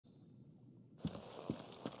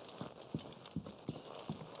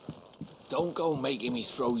Don't go making me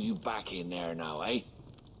throw you back in there now, eh?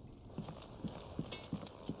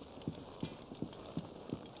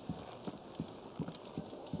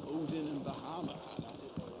 Odin and Bahama had at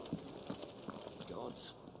it.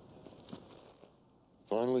 Gods.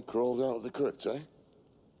 Finally crawled out of the crypt, eh?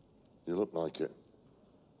 You look like it.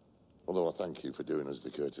 Although I thank you for doing us the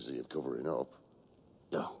courtesy of covering up.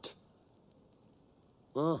 Don't.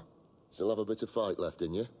 Ah, still have a bit of fight left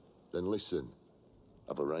in you? Then listen.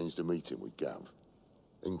 I've arranged a meeting with Gav.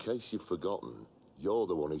 In case you've forgotten, you're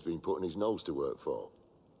the one he's been putting his nose to work for.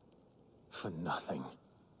 For nothing.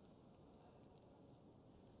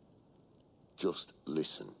 Just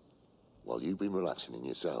listen. While you've been relaxing in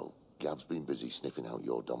your cell, Gav's been busy sniffing out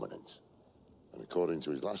your dominance. And according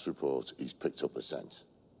to his last report, he's picked up the scent.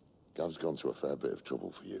 Gav's gone to a fair bit of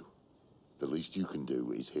trouble for you. The least you can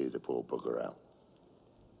do is hear the poor bugger out.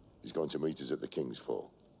 He's going to meet us at the Kingsfall.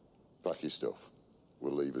 Pack your stuff.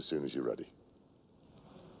 We'll leave as soon as you're ready.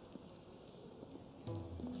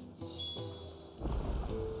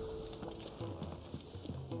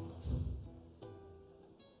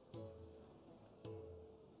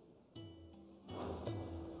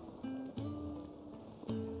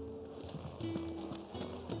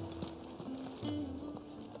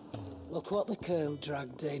 Look what the curl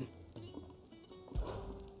dragged in.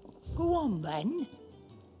 Go on, then.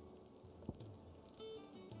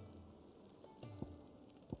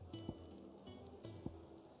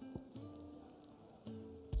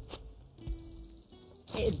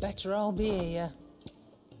 It'd better all be here.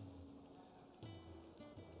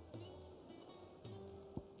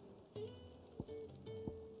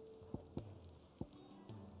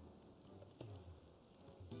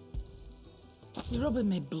 You're rubbing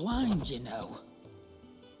me blind, you know.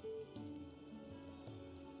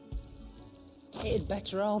 It'd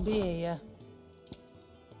better all be here.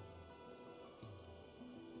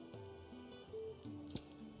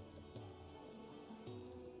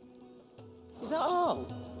 Is that all?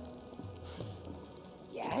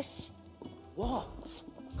 Yes? What?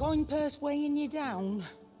 Coin purse weighing you down?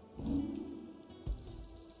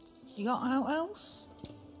 You got out else?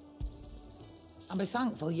 I'll be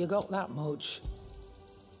thankful you got that much.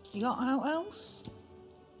 You got out else?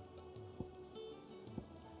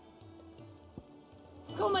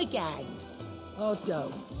 Come again. Or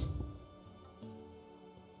don't.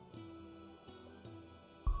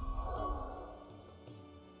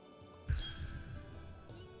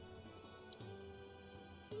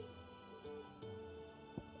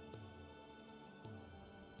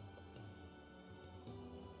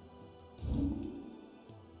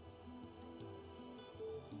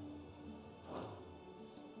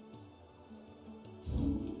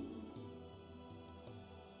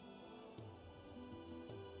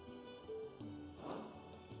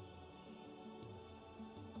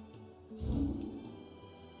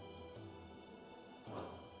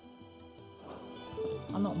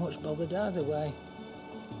 I'm not much bothered either way.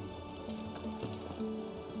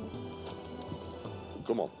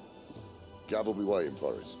 Come on. Gav will be waiting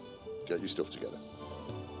for us. Get your stuff together.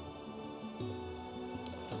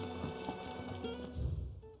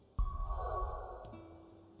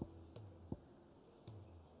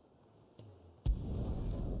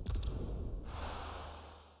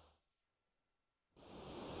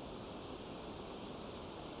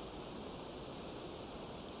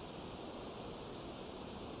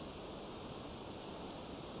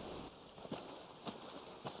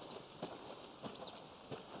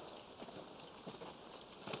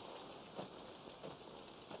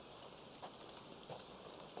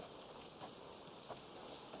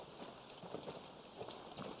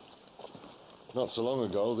 Not so long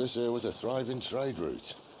ago, this here was a thriving trade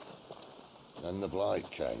route. Then the blight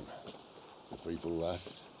came. The people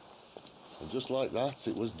left. And just like that,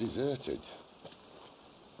 it was deserted.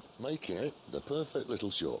 Making it the perfect little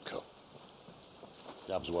shortcut.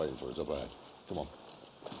 Gav's waiting for us up ahead. Come on.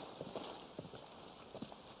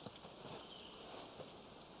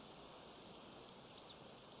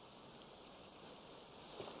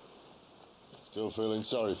 Still feeling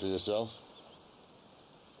sorry for yourself?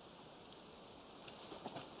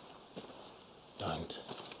 Don't.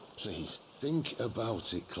 Please. Think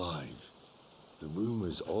about it, Clive. The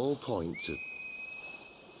rumours all point to...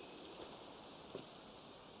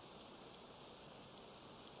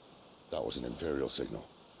 That was an Imperial signal.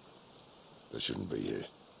 They shouldn't be here.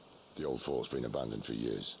 The old fort's been abandoned for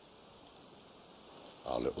years.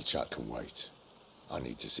 Our little chat can wait. I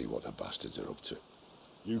need to see what the bastards are up to.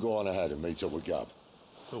 You go on ahead and meet up with Gav.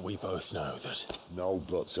 But we both know that... No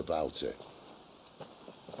buts about it.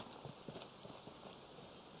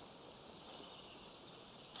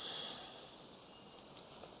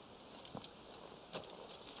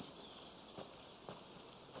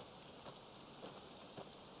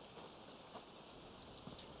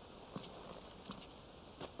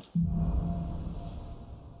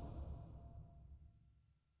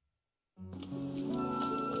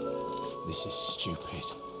 This is stupid.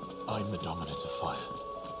 I'm the dominant of fire.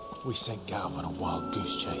 We sent Galv on a wild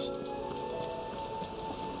goose chase.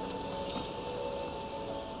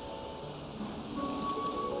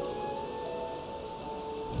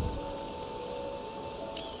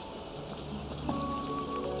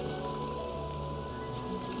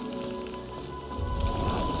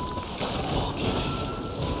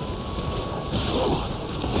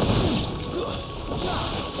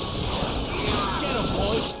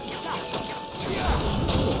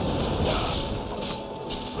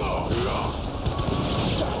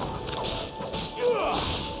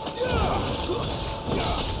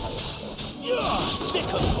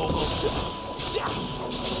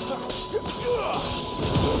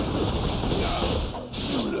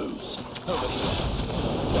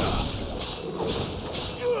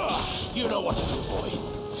 You know what to do, boy.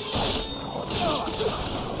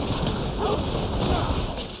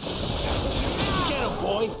 Get him,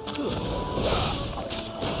 boy.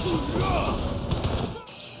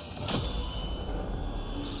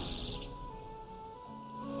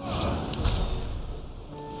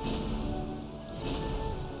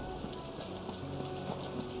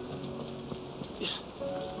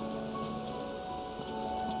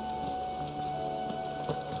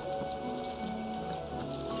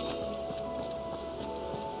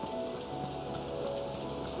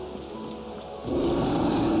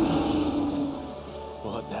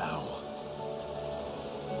 What now?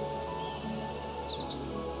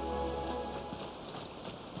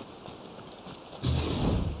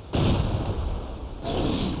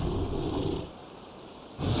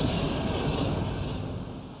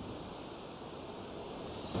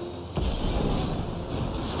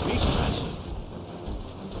 Beastman.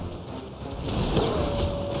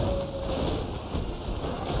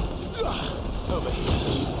 Over here.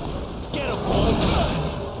 Get him, boy.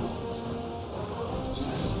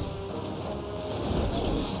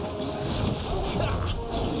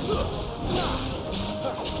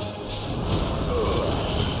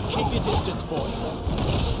 Keep your distance, boy.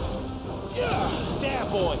 There,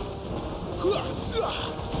 boy.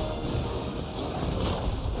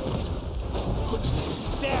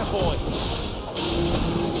 There, boy.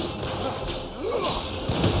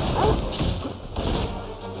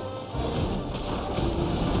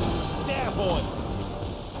 There, boy.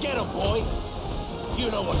 Get him, boy. You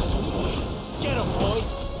know what to do, boy. Get him, boy.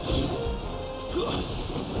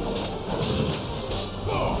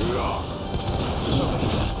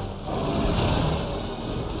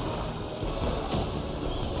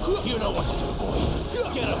 You know what to do, boy.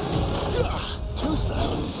 Get him. Too slow.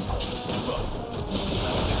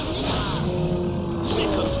 Sick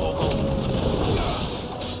of Torgal.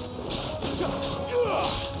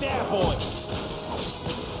 There, boy.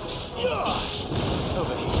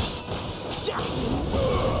 Over here.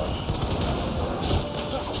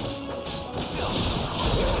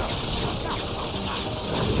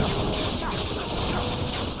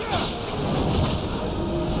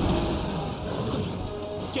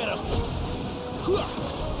 Get him.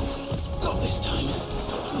 Not this time.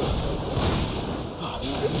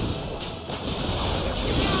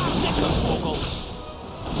 Sick of Torgal.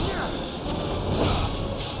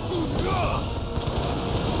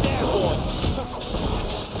 There, boy.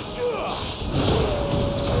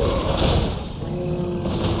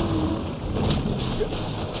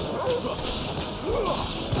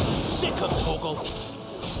 Sick of Torgal.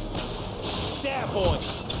 There, boy.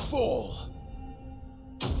 Fall.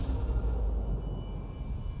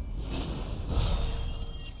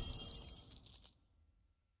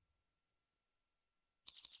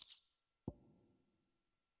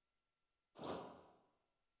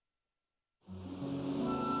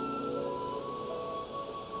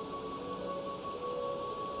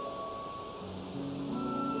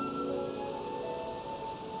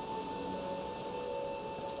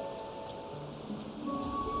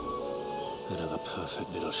 Another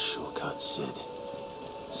perfect little shortcut, Sid.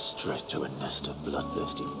 Straight to a nest of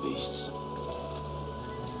bloodthirsty beasts.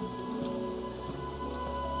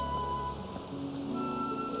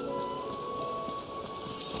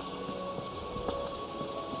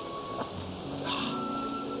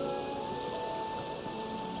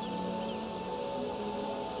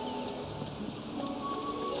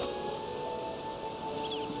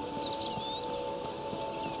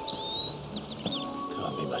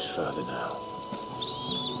 Can't be much further now.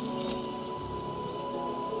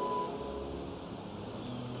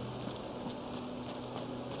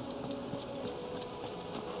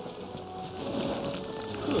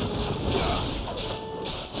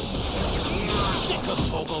 Sick of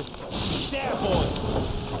Torgal. There, boy.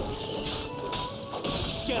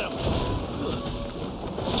 Get him.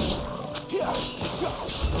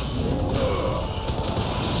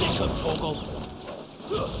 Torgal.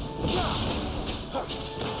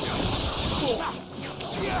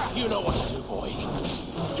 You know what to do, boy.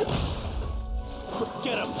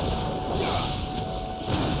 Get him.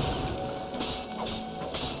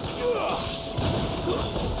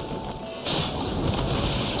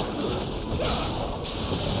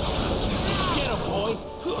 Get him, boy.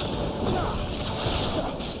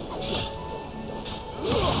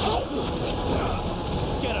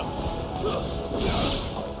 Get him.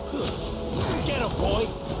 Get him, boy.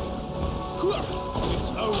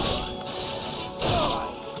 It's over.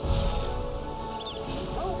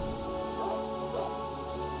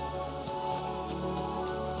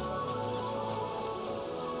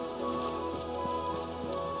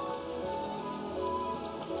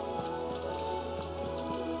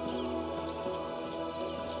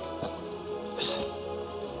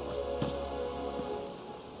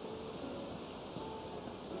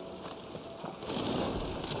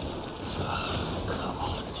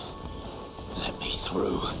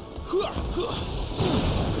 Through.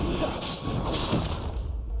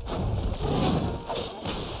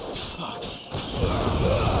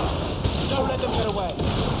 Don't let them get away.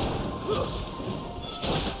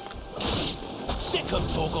 Sick 'em,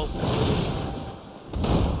 Torgal.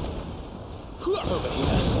 Over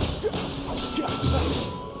here.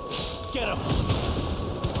 Get him.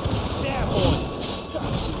 There, boy.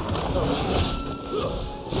 Over here.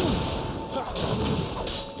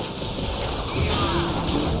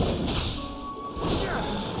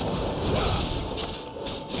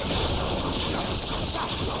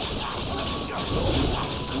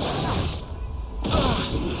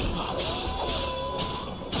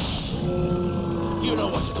 You know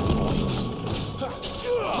what to do, boy.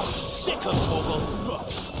 Sick 'em, Torgal.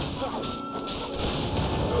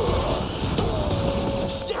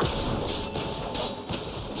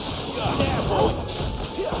 There, boy.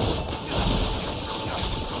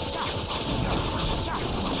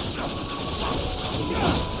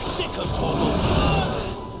 Sick 'em, Torgal.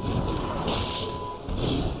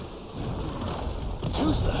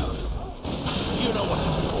 Too slow. You know what to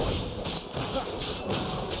do, boy.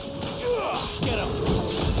 Get him.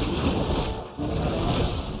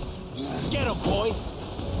 Get him, boy.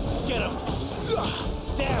 Get him.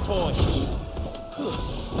 There, boy.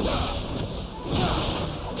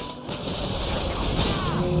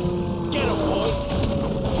 Get him, boy.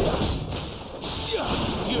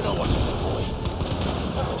 You know what to do, boy.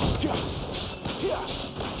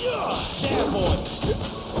 There, boy.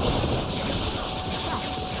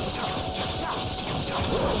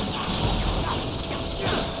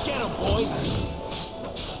 Get him, boy.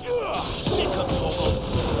 Sick 'em, Torgal.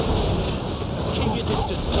 Keep your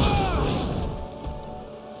distance.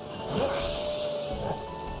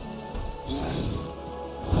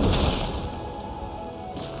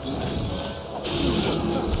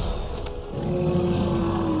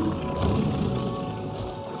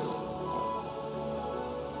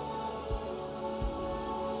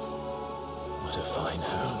 What a fine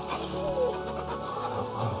home.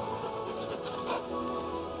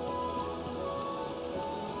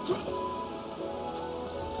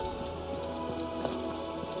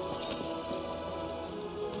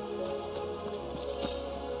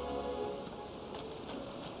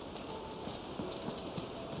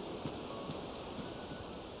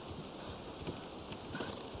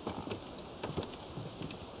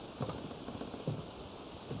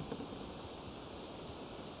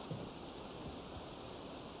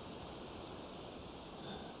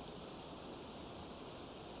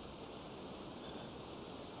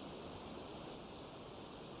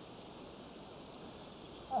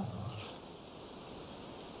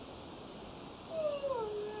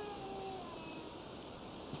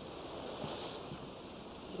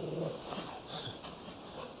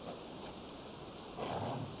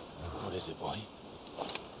 What is it, boy?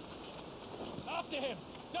 After him!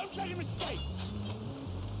 Don't let him escape!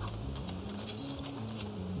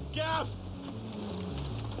 Gav!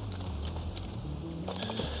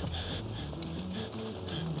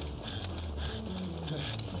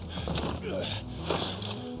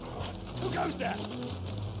 Who goes there?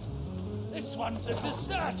 This one's a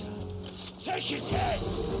deserter! Take his head!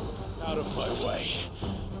 Out of my way.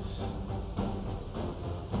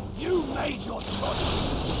 You made your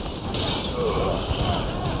choice!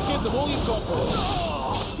 Give them all you've got, boy.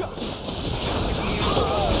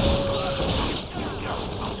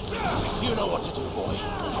 You know what to do, boy.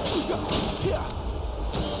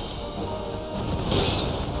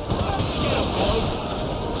 Get him, boy.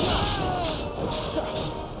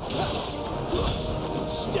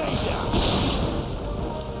 Stay down.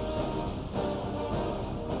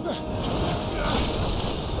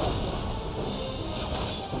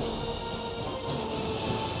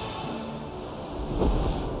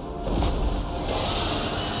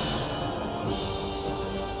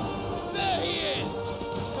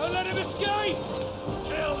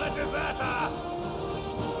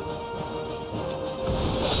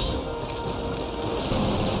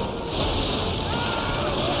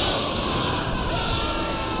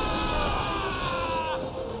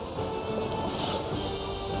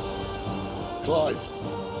 Clive,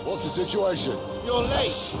 what's the situation? You're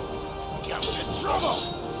late. Gav's in trouble.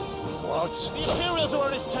 What? The Imperials are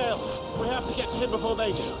on his tail. We have to get to him before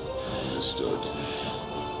they do. Understood.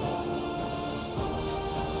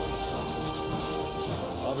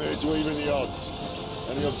 I'm here to even the odds.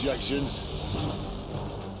 Any objections?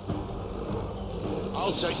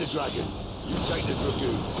 I'll take the dragon. You take the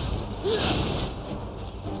dragoon.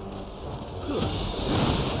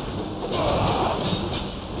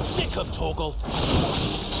 Sick 'em, Torgal.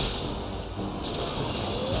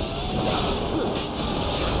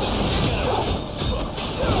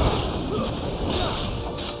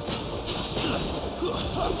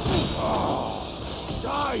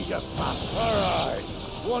 Die, you bastard! All right.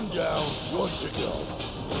 One down, one to go.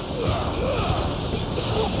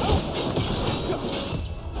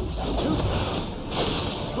 Too slow.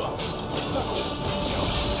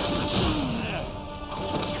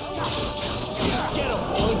 Get him,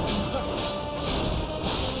 boy.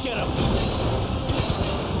 Get him.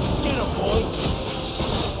 Get him, boy.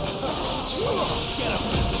 Get him.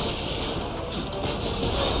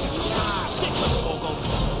 Sick 'em, Torgal.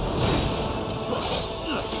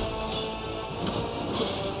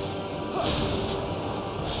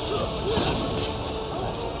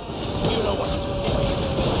 You know what to do.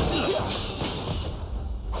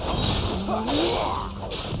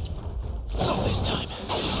 Not this time.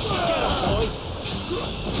 Get him, boy.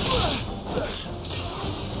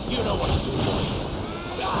 You know what to do, boy.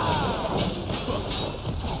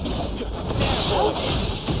 There, boy.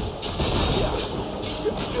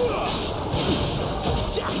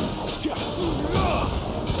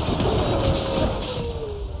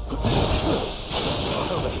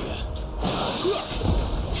 Over here.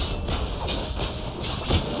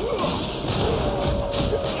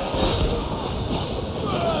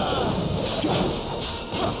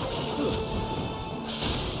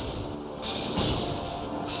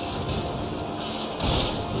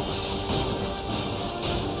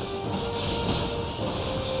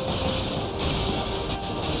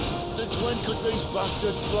 Since when could these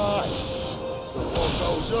bastards fly? What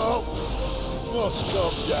goes up must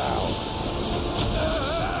come down.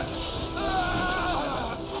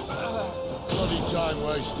 Bloody time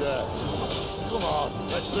waster. Come on,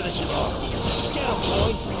 let's finish him off. Get him,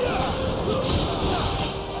 boy.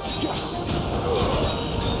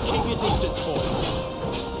 Keep your distance, boy.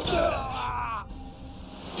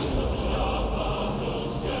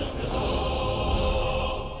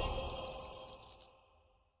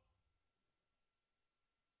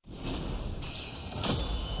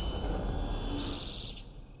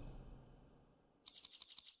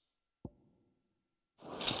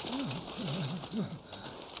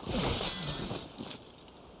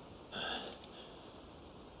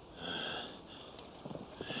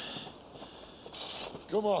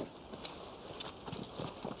 Come on.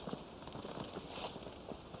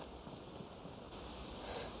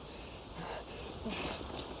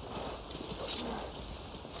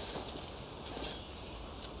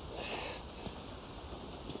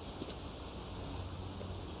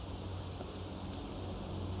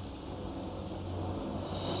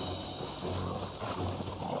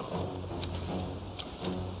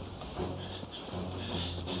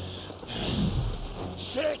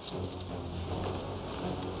 Shit!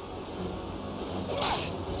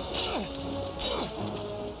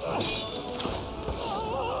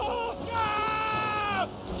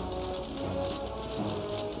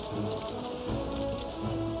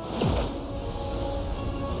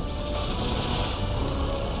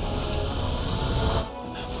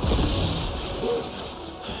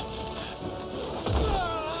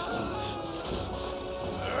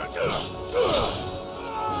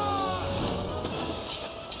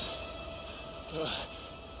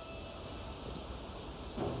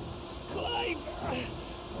 Clive!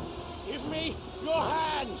 Give me your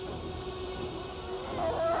hand!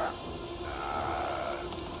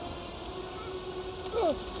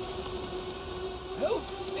 Help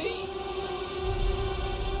me!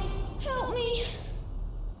 Help me!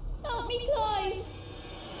 Help me, Clive!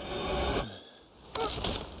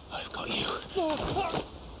 I've got you.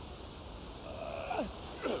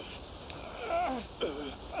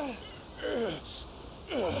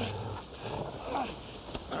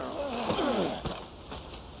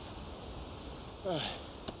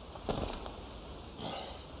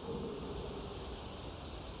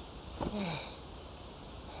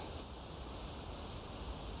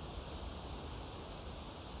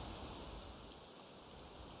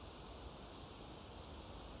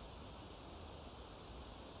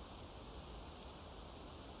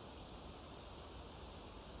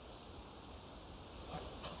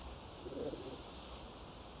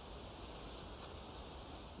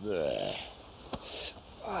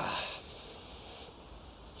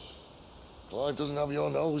 Clive doesn't have your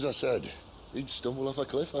nose, I said. He'd stumble off a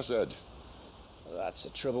cliff, I said. That's the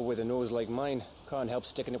trouble with a nose like mine. Can't help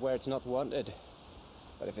sticking it where it's not wanted.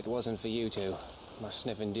 But if it wasn't for you two, my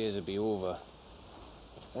sniffing days would be over.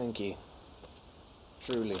 Thank you.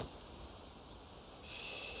 Truly.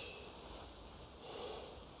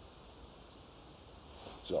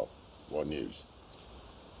 So, what news?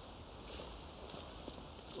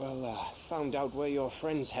 Well, found out where your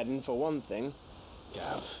friend's heading, for one thing.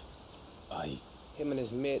 Gav, Him and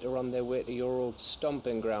his mate are on their way to your old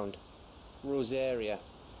stomping ground, Rosaria.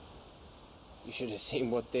 You should have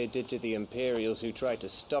seen what they did to the Imperials who tried to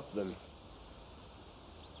stop them.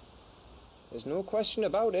 There's no question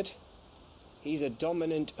about it. He's a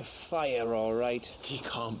dominant of fire, all right. He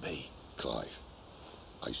can't be. Clive,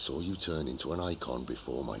 I saw you turn into an icon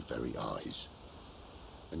before my very eyes.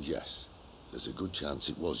 And yes, there's a good chance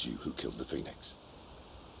it was you who killed the Phoenix.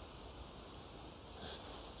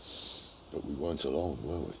 But we weren't alone,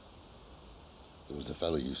 were we? There was the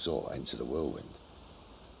fellow you saw enter the whirlwind.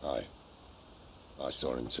 I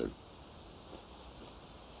saw him too.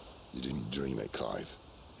 You didn't dream it, Clive.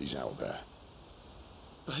 He's out there.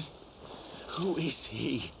 But who is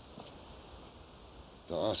he?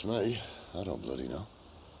 Don't ask me. I don't bloody know.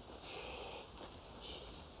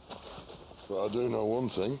 But I do know one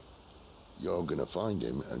thing. You're gonna find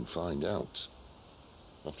him and find out.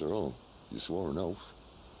 After all, you swore an oath.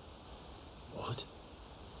 What?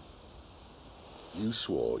 You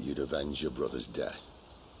swore you'd avenge your brother's death.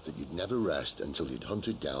 That you'd never rest until you'd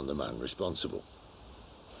hunted down the man responsible.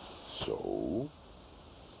 So,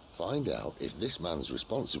 find out if this man's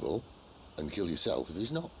responsible and kill yourself if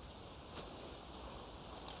he's not.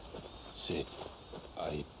 Sid,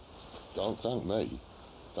 Don't thank me.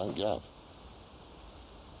 Thank Gav.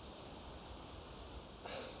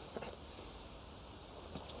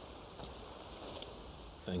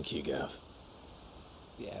 Thank you, Gav.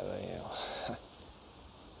 Yeah, well.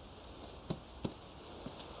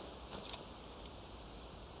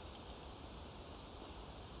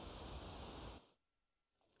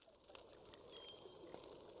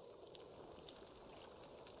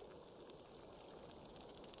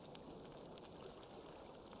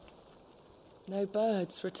 No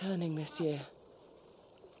birds returning this year.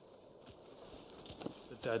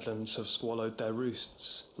 The Deadlands have swallowed their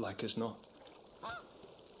roosts, like as not.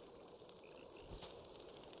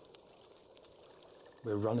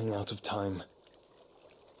 We're running out of time.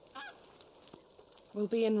 We'll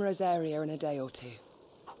be in Rosaria in a day or two.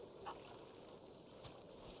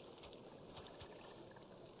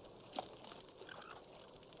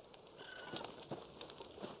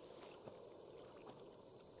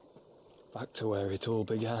 Back to where it all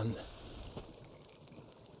began.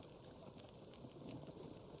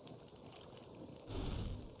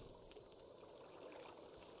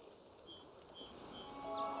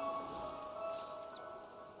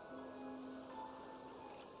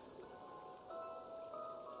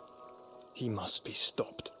 He must be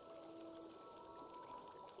stopped.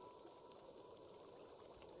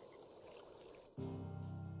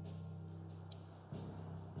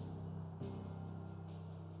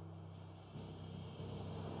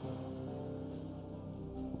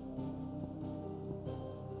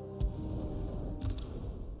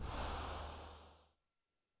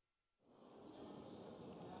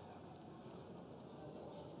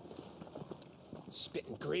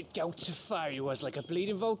 Spitting great gouts of fire he was, like a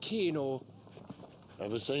bleeding volcano.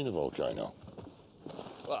 Ever seen a volcano?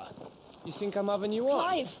 What? You think I'm having you on?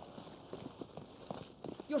 Clive!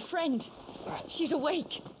 Your friend. She's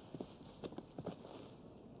awake.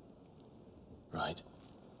 Right.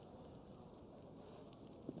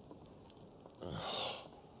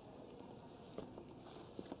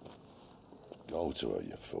 Go to her,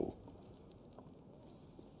 you fool.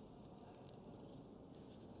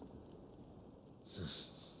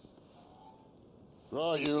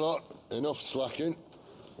 Right, you lot. Enough slacking.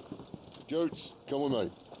 Goots, come with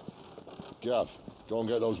me. Gav, go and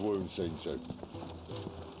get those wounds seen to.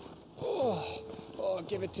 Oh,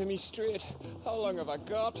 give it to me straight. How long have I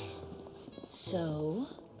got? So?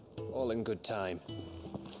 All in good time.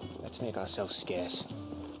 Let's make ourselves scarce.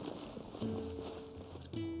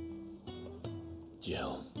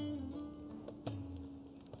 Jill.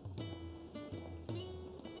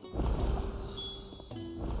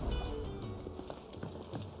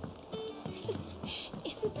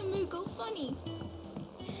 Isn't the Moogle funny?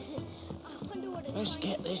 I wonder what it's Let's like.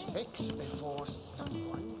 get this fixed before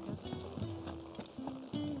someone doesn't.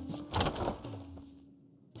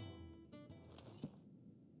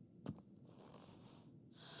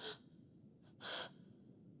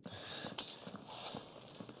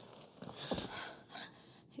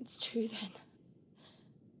 It's true then.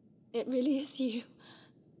 It really is you.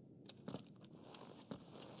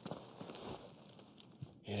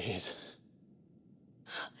 It is.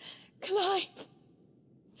 Clive!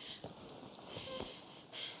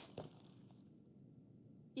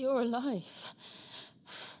 You're alive.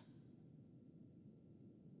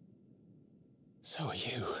 So are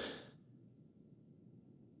you.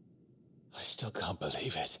 I still can't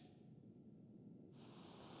believe it.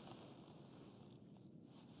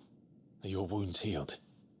 Are your wounds healed?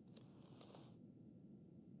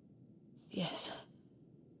 Yes.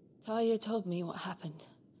 Talia told me what happened.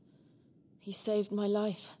 You saved my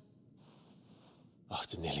life.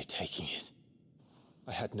 After nearly taking it,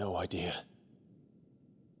 I had no idea.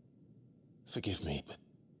 Forgive me, but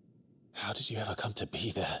how did you ever come to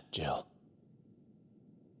be there, Jill?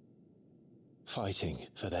 Fighting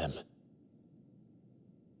for them.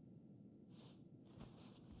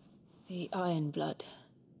 The Iron Blood.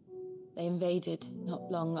 They invaded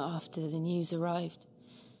not long after the news arrived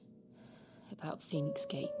about Phoenix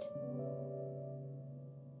Gate.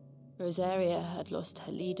 Rosaria had lost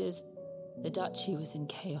her leaders. The Duchy was in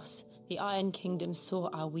chaos. The Iron Kingdom saw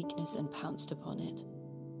our weakness and pounced upon it.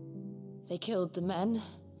 They killed the men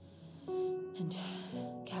and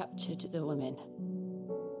captured the women.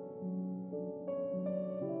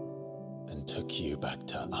 And took you back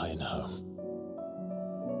to Ironhome.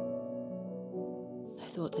 I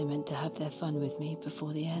thought they meant to have their fun with me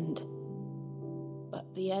before the end.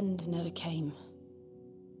 But the end never came.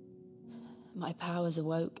 My powers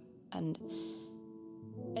awoke, and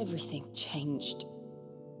everything changed.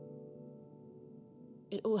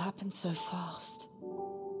 It all happened so fast.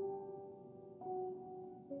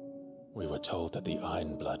 We were told that the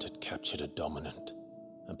Iron Blood had captured a dominant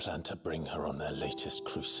and planned to bring her on their latest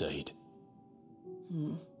crusade.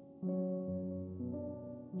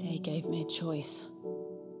 They gave me a choice.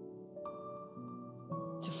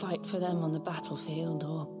 To fight for them on the battlefield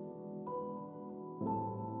or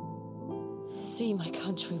see my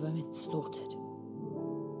countrywomen slaughtered.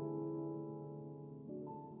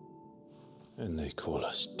 And they call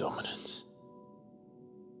us dominants.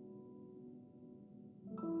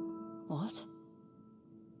 What?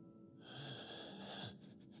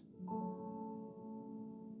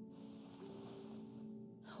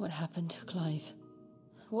 What happened, Clive?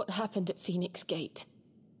 What happened at Phoenix Gate?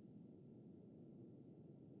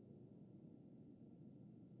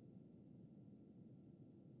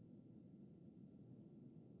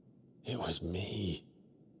 It was me.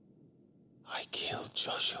 I killed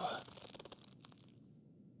Joshua.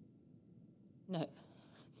 No,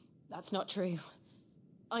 that's not true.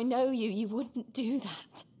 I know you. You wouldn't do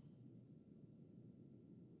that.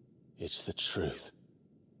 It's the truth.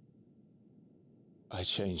 I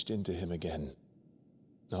changed into him again,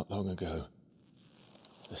 not long ago.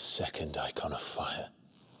 The second icon of fire.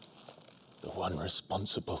 The one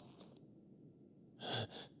responsible.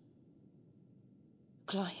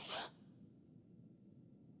 Clive.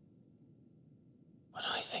 When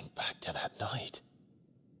I think back to that night...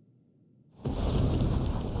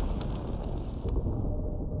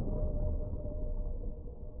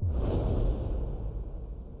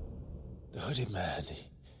 The hooded man,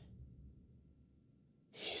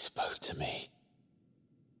 he spoke to me.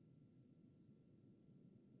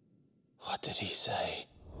 What did he say?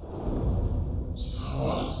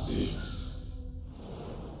 Part 6.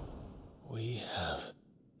 We have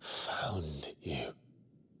found you.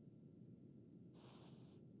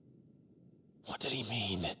 What did he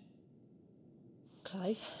mean?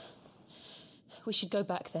 Clive, we should go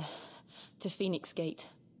back there, to Phoenix Gate.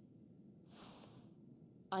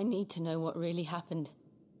 I need to know what really happened,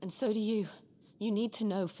 and so do you. You need to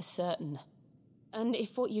know for certain. And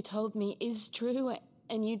if what you told me is true,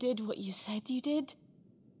 and you did what you said you did,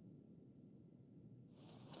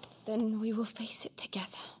 then we will face it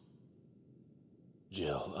together.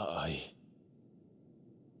 Jill,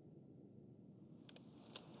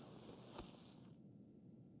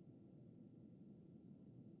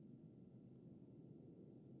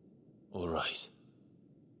 All right.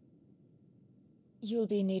 You'll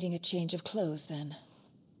be needing a change of clothes, then.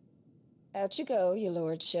 Out you go, your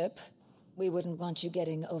lordship. We wouldn't want you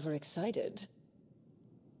getting overexcited.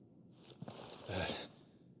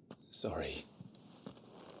 Sorry.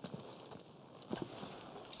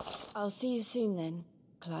 I'll see you soon then,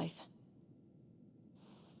 Clive.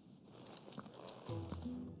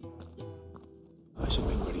 I should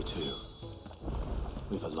be ready too.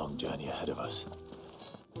 We've a long journey ahead of us.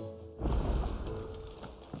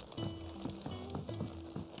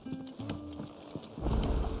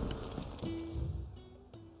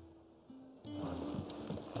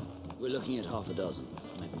 We're looking at half a dozen,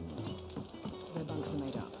 maybe more. Their bunks are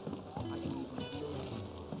made up.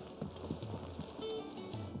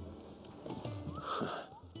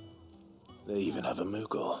 They even have a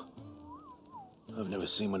Moogle. I've never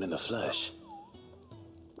seen one in the flesh.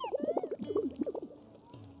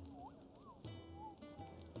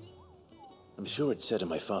 I'm sure it said in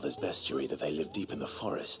my father's bestiary that they live deep in the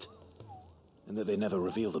forest, and that they never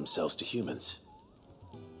reveal themselves to humans.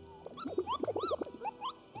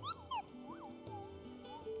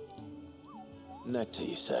 Nectar,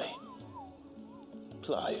 you say?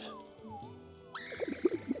 Clive.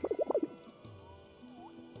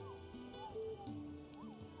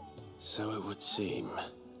 So it would seem.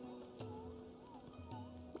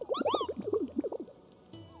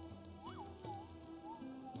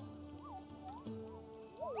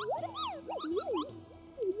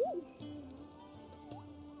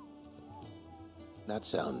 That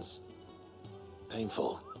sounds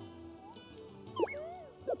painful.